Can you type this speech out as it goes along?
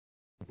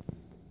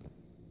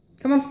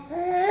Come on.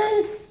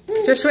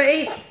 Joshua,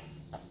 eat.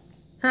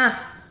 Huh?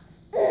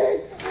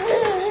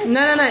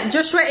 No.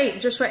 Joshua, eat.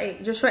 Joshua,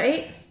 eat. Joshua,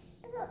 eat.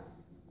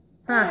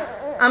 Huh?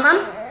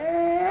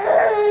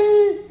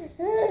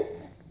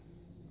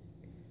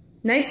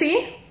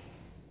 Nacy?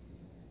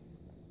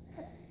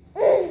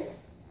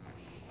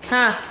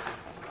 Huh?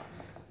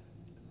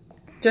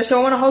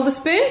 Joshua, want to hold the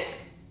spoon?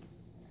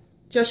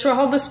 Joshua,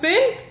 hold the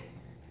spoon?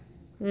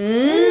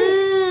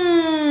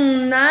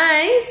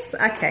 Nice.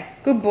 Okay,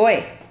 good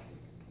boy.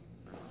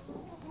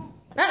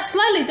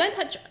 Slowly, don't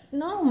touch.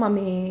 No,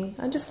 mummy.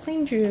 I just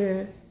cleaned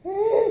you.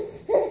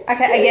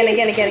 Okay,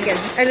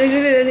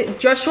 again.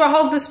 Joshua,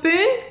 hold the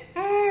spoon.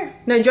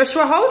 No,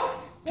 Joshua, hold.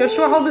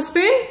 Joshua, hold the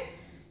spoon.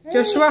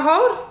 Joshua,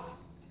 hold.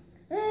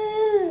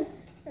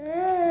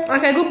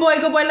 Okay, good boy.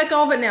 Let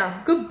go of it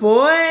now. Good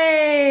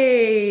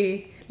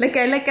boy. Let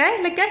go.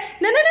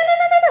 No.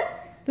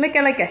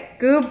 Let go.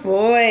 Good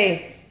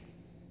boy.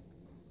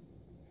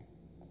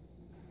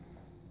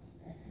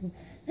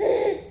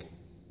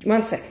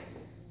 One sec.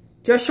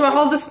 Joshua,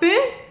 hold the spoon.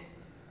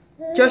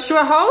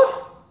 Joshua, hold.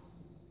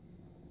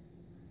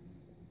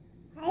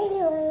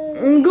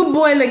 Good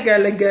boy. Let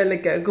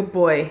go. Good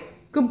boy.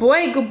 Good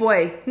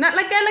boy. Not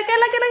let go.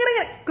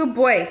 Good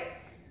boy.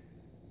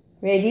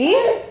 Ready?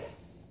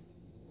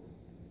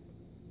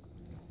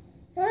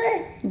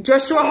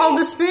 Joshua, hold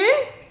the spoon.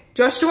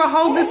 Joshua,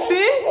 hold the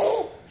spoon.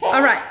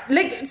 All right.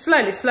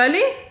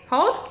 Slowly.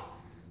 Hold.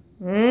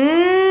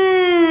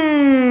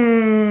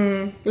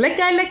 Let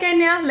go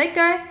now. Let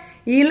go.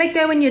 You let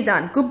go when you're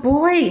done. Good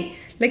boy.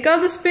 Let go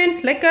of the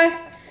spoon. Let go.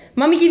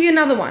 Mommy, give you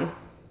another one.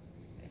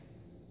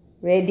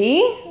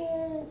 Ready?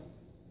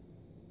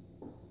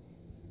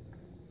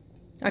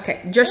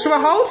 Okay. Joshua,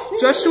 hold.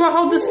 Joshua,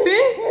 hold the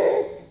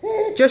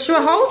spoon. Joshua,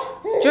 hold.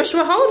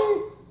 Joshua,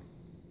 hold.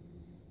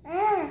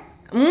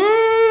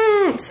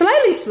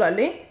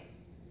 Slowly.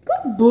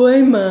 Good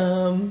boy,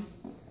 Mom.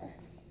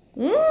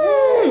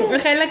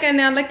 Okay, let go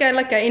now. Let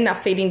go.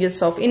 Enough feeding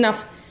yourself.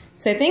 Enough.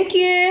 Say thank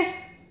you.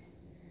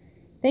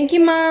 Thank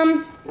you,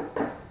 Mom.